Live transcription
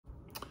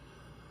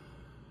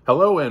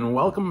Hello and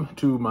welcome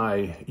to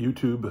my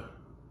YouTube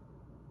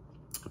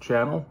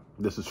channel.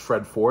 This is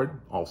Fred Ford,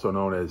 also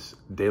known as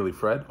Daily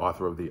Fred,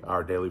 author of the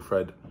Our Daily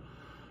Fred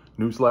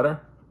newsletter.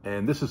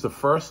 And this is the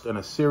first in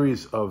a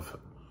series of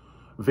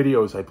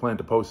videos I plan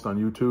to post on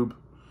YouTube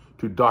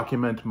to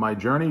document my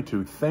journey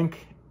to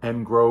think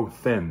and grow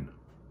thin.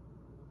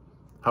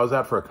 How's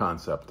that for a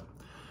concept?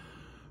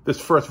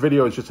 This first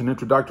video is just an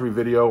introductory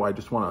video. I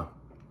just want to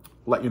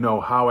let you know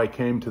how I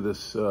came to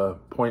this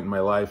point in my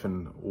life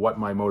and what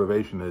my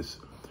motivation is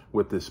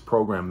with this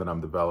program that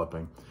I'm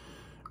developing.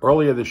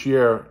 Earlier this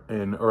year,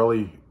 in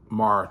early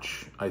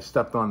March, I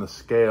stepped on the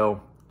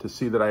scale to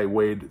see that I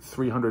weighed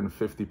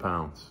 350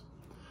 pounds.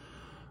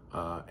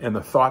 And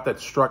the thought that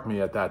struck me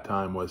at that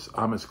time was,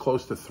 I'm as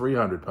close to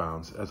 300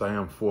 pounds as I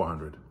am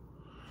 400.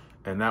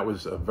 And that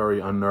was a very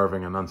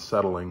unnerving and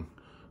unsettling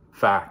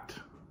fact.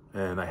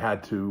 And I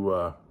had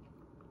to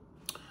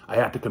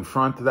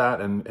confront that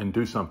and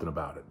do something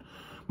about it.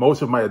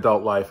 Most of my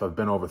adult life, I've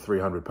been over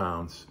 300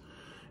 pounds.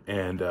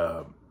 And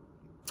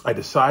I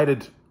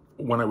decided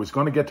when I was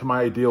going to get to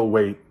my ideal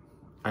weight,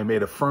 I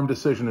made a firm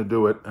decision to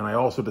do it. And I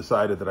also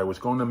decided that I was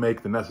going to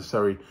make the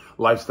necessary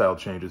lifestyle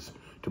changes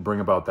to bring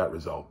about that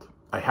result.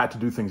 I had to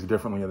do things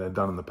differently than I'd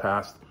done in the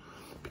past,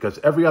 because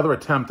every other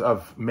attempt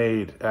I've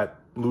made at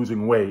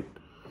losing weight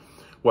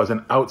was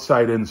an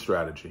outside-in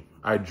strategy.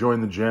 I'd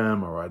join the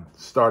gym, or I'd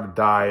start a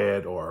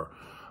diet, or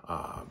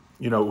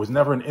it was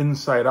never an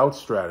inside-out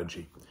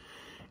strategy.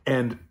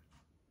 And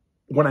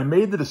when I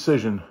made the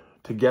decision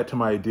to get to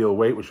my ideal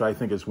weight, which I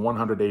think is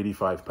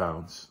 185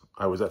 pounds,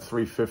 I was at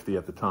 350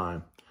 at the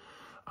time,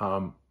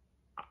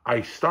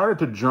 I started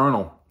to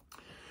journal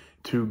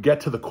to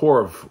get to the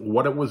core of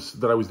what it was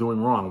that I was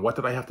doing wrong. What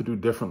did I have to do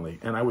differently?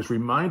 And I was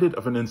reminded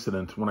of an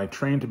incident when I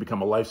trained to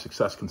become a life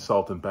success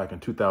consultant back in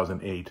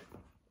 2008.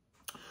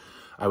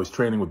 I was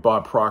training with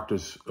Bob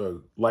Proctor's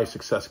Life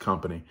Success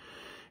Company.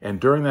 And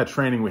during that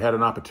training, we had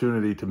an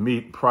opportunity to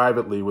meet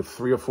privately with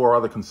 3 or 4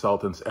 other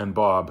consultants and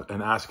Bob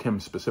and ask him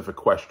specific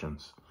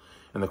questions.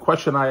 And the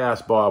question I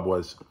asked Bob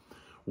was,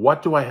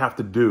 what do I have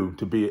to do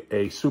to be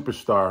a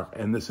superstar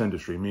in this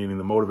industry, meaning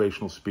the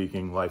motivational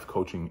speaking, life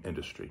coaching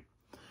industry?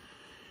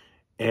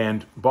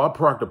 And Bob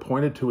Proctor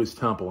pointed to his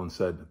temple and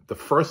said, the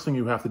first thing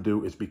you have to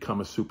do is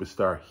become a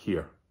superstar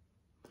here.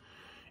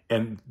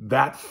 And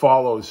that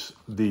follows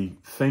the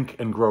Think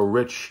and Grow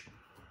Rich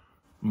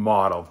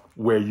model,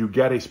 where you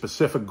get a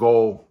specific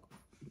goal.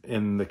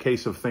 In the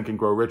case of Think and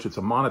Grow Rich, it's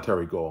a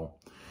monetary goal.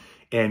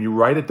 And you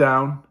write it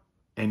down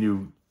and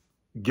you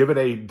give it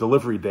a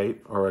delivery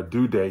date or a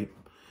due date,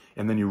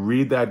 and then you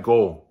read that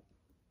goal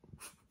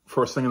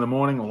first thing in the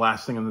morning, the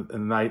last thing in the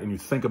night, and you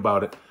think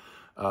about it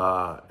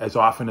as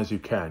often as you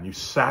can. You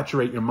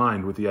saturate your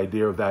mind with the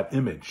idea of that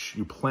image.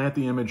 You plant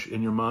the image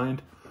in your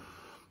mind,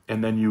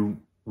 and then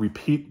you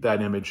repeat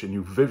that image, and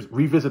you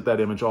revisit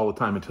that image all the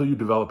time until you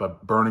develop a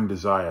burning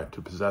desire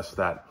to possess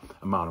that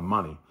amount of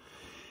money.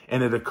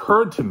 And it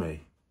occurred to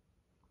me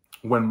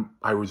when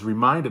I was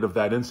reminded of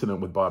that incident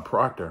with Bob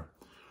Proctor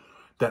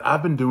that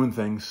I've been doing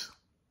things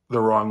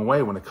the wrong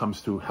way when it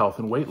comes to health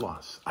and weight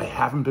loss. I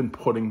haven't been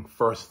putting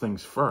first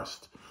things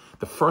first.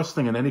 The first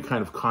thing in any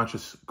kind of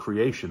conscious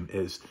creation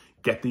is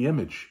get the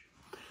image,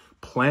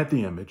 plant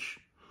the image.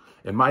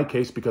 In my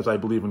case, because I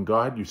believe in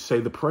God, you say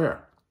the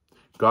prayer.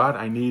 God,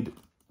 I need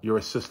your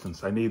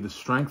assistance. I need the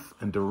strength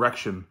and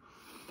direction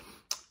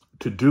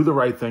to do the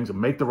right things and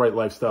make the right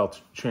lifestyle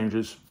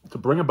changes to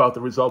bring about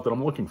the result that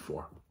I'm looking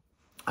for.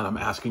 And I'm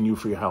asking you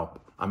for your help.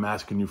 I'm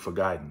asking you for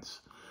guidance.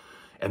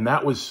 And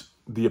that was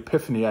the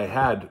epiphany I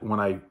had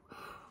when I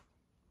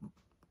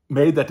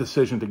made that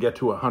decision to get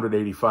to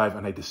 185,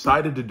 and I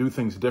decided to do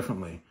things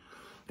differently.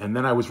 And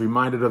then I was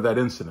reminded of that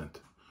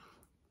incident.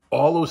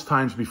 All those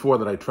times before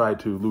that I tried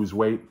to lose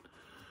weight,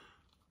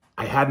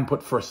 I hadn't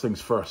put first things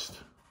first.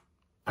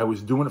 I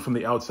was doing it from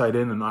the outside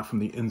in and not from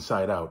the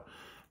inside out.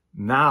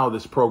 Now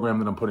this program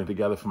that I'm putting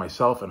together for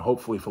myself and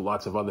hopefully for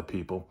lots of other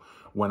people,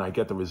 when I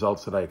get the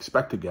results that I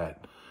expect to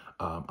get,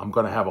 I'm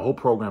going to have a whole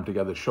program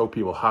together to show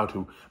people how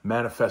to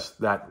manifest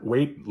that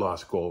weight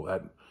loss goal,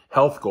 that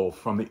health goal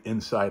from the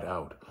inside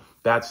out.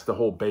 That's the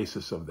whole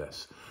basis of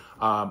this.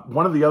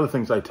 One of the other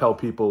things I tell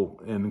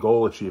people in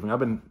goal achieving, I've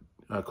been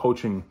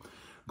coaching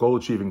goal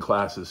achieving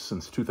classes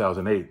since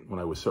 2008 when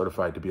I was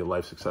certified to be a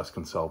life success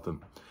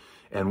consultant.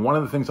 And one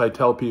of the things I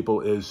tell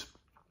people is,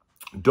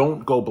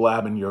 don't go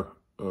blabbing your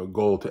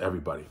goal to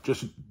everybody.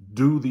 Just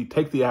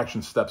take the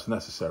action steps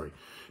necessary.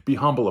 Be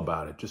humble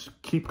about it. Just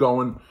keep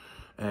going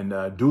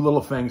and do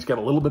little things, get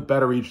a little bit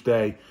better each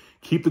day.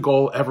 Keep the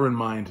goal ever in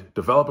mind.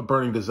 Develop a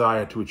burning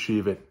desire to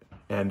achieve it,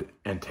 and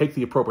take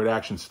the appropriate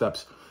action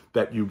steps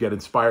that you get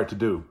inspired to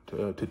do,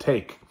 to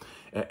take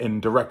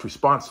in direct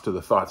response to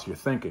the thoughts you're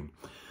thinking.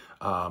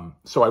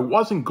 So I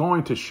wasn't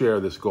going to share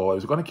this goal. I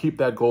was going to keep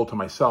that goal to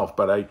myself,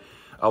 but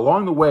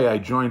along the way, I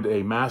joined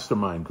a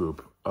mastermind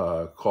group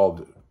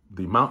called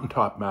the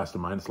Mountaintop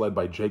Mastermind. It's led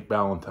by Jake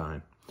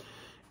Ballantyne.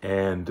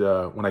 And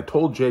when I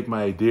told Jake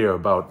my idea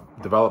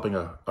about developing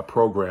a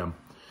program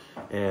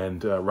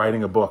and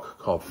writing a book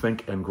called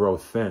Think and Grow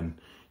Thin,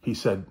 he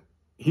said,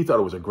 he thought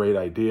it was a great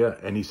idea.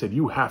 And he said,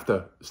 you have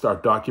to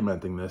start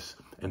documenting this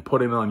and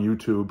put it on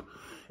YouTube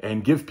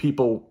and give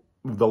people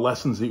the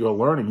lessons that you're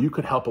learning. You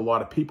could help a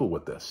lot of people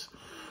with this.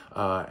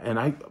 And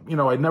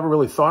I'd never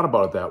really thought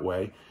about it that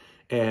way.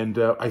 And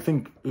I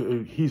think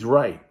he's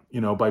right.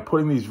 By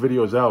putting these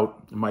videos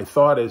out, my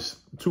thought is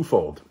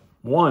twofold.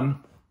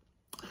 One,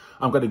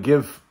 I'm going to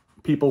give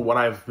people what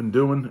I've been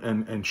doing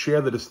and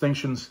share the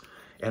distinctions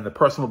and the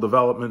personal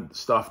development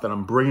stuff that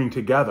I'm bringing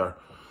together,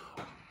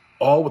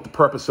 all with the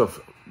purpose of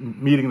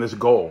meeting this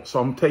goal.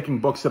 So I'm taking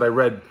books that I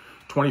read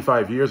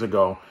 25 years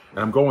ago, and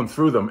I'm going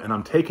through them, and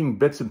I'm taking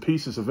bits and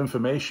pieces of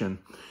information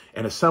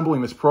and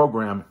assembling this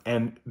program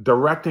and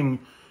directing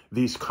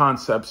these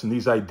concepts and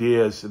these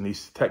ideas and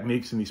these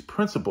techniques and these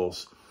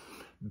principles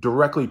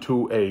directly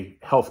to a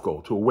health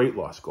goal, to a weight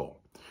loss goal.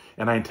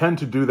 And I intend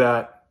to do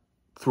that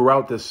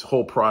throughout this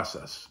whole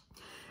process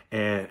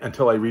and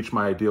until I reach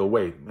my ideal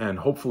weight. And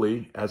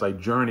hopefully, as I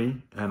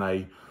journey and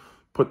I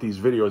put these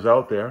videos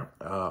out there,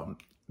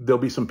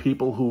 there'll be some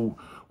people who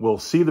will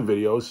see the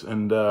videos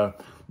and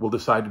will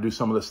decide to do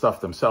some of the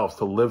stuff themselves,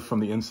 to live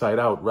from the inside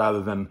out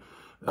rather than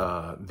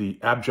the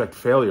abject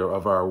failure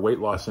of our weight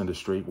loss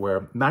industry,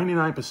 where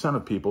 99%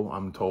 of people,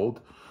 I'm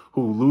told,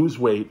 who lose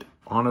weight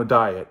on a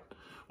diet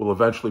will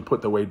eventually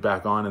put the weight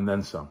back on and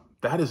then some.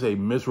 That is a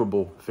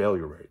miserable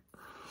failure rate.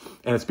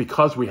 And it's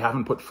because we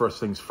haven't put first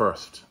things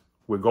first.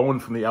 We're going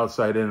from the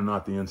outside in and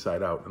not the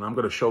inside out. And I'm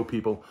going to show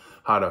people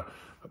how to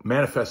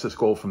manifest this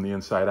goal from the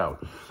inside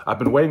out. I've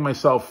been weighing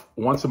myself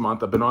once a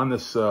month. I've been on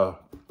this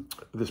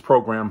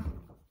program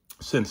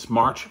since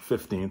March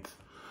 15th.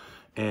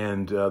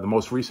 And the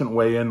most recent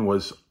weigh-in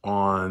was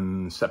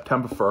on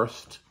September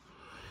 1st.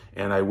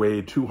 And I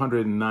weighed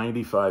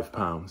 295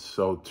 pounds.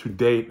 So to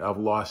date, I've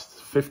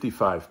lost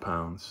 55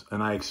 pounds.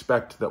 And I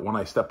expect that when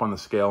I step on the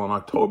scale on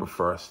October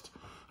 1st,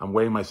 I'm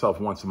weighing myself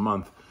once a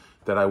month,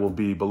 that I will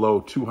be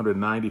below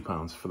 290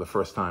 pounds for the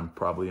first time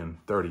probably in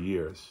 30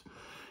 years.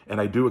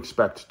 And I do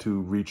expect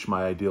to reach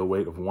my ideal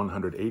weight of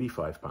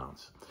 185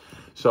 pounds.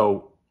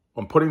 So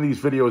I'm putting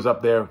these videos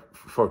up there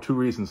for two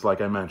reasons,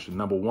 like I mentioned.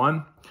 Number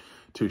one,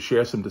 to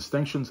share some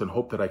distinctions and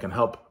hope that I can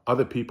help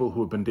other people who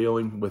have been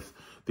dealing with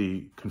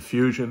the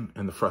confusion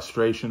and the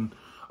frustration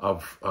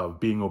of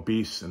being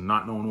obese and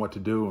not knowing what to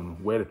do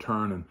and where to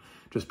turn and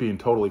just being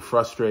totally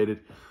frustrated.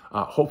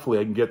 Hopefully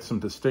I can get some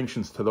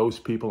distinctions to those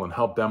people and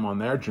help them on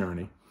their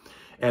journey.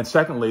 And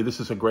secondly, this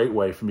is a great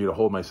way for me to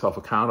hold myself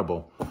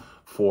accountable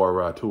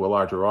to a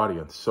larger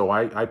audience. So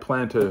I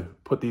plan to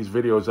put these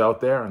videos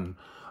out there and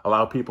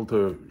allow people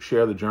to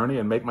share the journey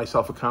and make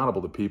myself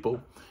accountable to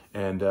people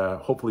and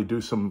hopefully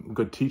do some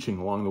good teaching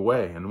along the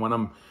way. And when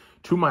I'm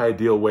to my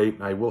ideal weight,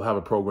 I will have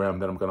a program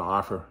that I'm going to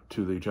offer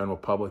to the general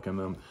public,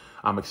 and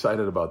I'm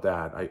excited about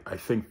that. I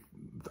think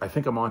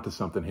I'm onto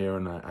something here,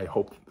 and I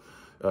hope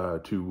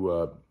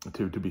to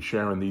be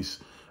sharing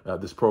this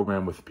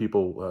program with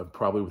people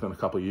probably within a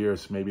couple of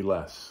years, maybe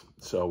less.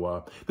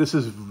 So this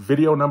is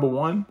video number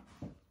 1.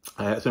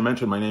 As I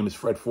mentioned, my name is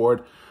Fred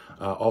Ford,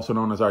 also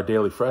known as Our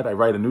Daily Fred. I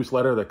write a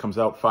newsletter that comes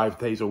out 5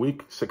 days a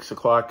week, 6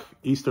 o'clock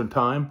Eastern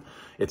time.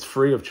 It's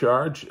free of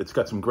charge. It's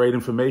got some great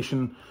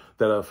information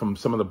that from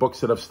some of the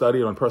books that I've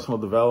studied on personal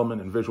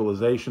development and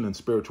visualization and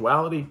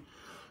spirituality.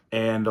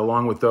 And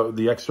along with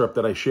the excerpt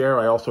that I share,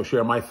 I also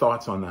share my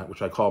thoughts on that,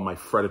 which I call my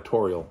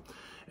Freditorial.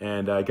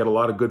 And I get a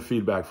lot of good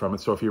feedback from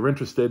it. So if you're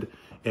interested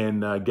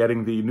in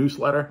getting the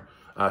newsletter,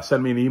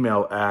 send me an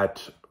email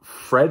at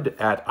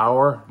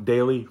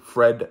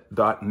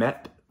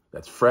fred@ourdailyfred.net.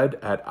 That's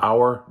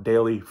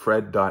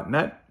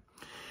fred@ourdailyfred.net.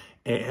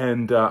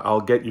 And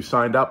I'll get you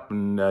signed up,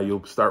 and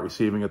you'll start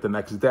receiving it the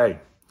next day.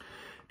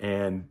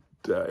 And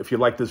if you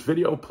like this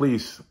video,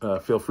 please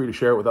feel free to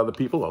share it with other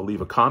people. I'll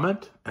leave a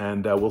comment,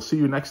 and we'll see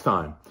you next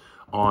time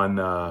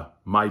on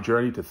my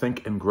journey to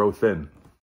think and grow thin.